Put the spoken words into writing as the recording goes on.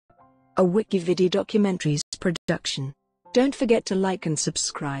a WikiVidi documentaries production. Don't forget to like and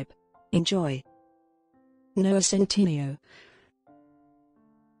subscribe. Enjoy. Noah Centineo.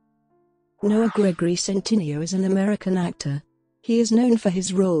 Noah Gregory Centineo is an American actor. He is known for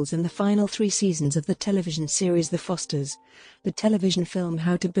his roles in the final 3 seasons of the television series The Fosters, the television film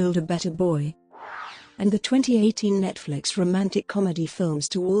How to Build a Better Boy, and the 2018 Netflix romantic comedy films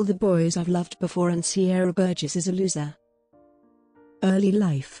To All the Boys I've Loved Before and Sierra Burgess is a Loser. Early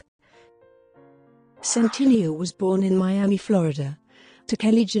life. Centineo was born in Miami, Florida, to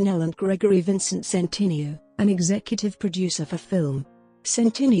Kelly Janelle and Gregory Vincent Centineo, an executive producer for film.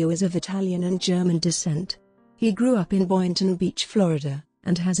 Centineo is of Italian and German descent. He grew up in Boynton Beach, Florida,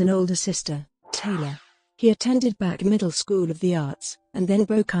 and has an older sister, Taylor. He attended Back Middle School of the Arts, and then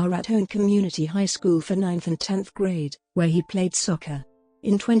Boca Raton Community High School for 9th and 10th grade, where he played soccer.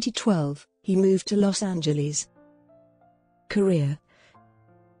 In 2012, he moved to Los Angeles. Career.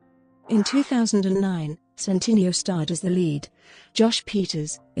 In 2009, Centineo starred as the lead, Josh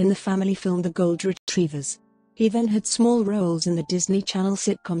Peters, in the family film The Gold Retrievers. He then had small roles in the Disney Channel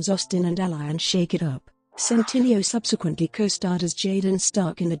sitcoms Austin and Ally and Shake It Up. Centineo subsequently co-starred as Jaden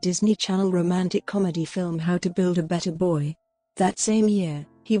Stark in the Disney Channel romantic comedy film How to Build a Better Boy. That same year,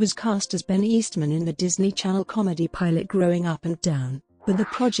 he was cast as Ben Eastman in the Disney Channel comedy pilot Growing Up and Down, but the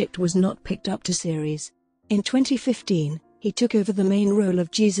project was not picked up to series. In 2015, he took over the main role of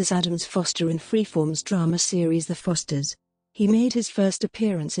Jesus Adams Foster in Freeform's drama series The Fosters. He made his first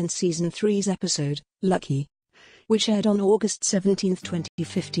appearance in Season 3's episode, Lucky, which aired on August 17,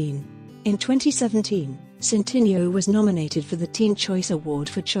 2015. In 2017, Centineo was nominated for the Teen Choice Award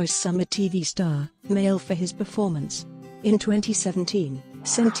for Choice Summer TV Star, Male for his performance. In 2017,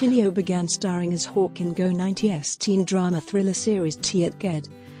 Centineo began starring as Hawk in Go90's teen drama thriller series T at Ged,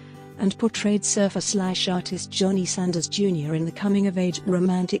 and portrayed surfer-artist Johnny Sanders Jr. in the coming-of-age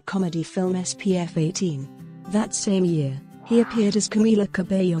romantic comedy film SPF 18. That same year, he appeared as Camila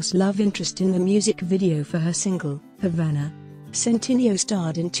Cabello's love interest in the music video for her single, Havana. Centineo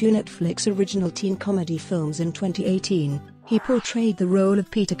starred in 2 Netflix original teen comedy films in 2018. He portrayed the role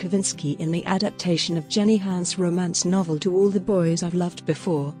of Peter Kavinsky in the adaptation of Jenny Han's romance novel To All the Boys I've Loved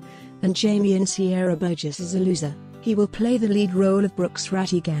Before, and Jamie in Sierra Burgess is a Loser. He will play the lead role of Brooks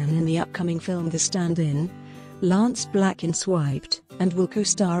Rattigan in the upcoming film The Stand-In, Lance Black in Swiped, and will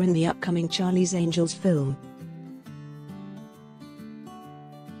co-star in the upcoming Charlie's Angels film.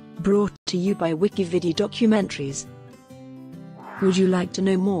 Brought to you by WikiVidi Documentaries. Would you like to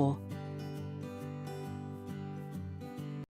know more?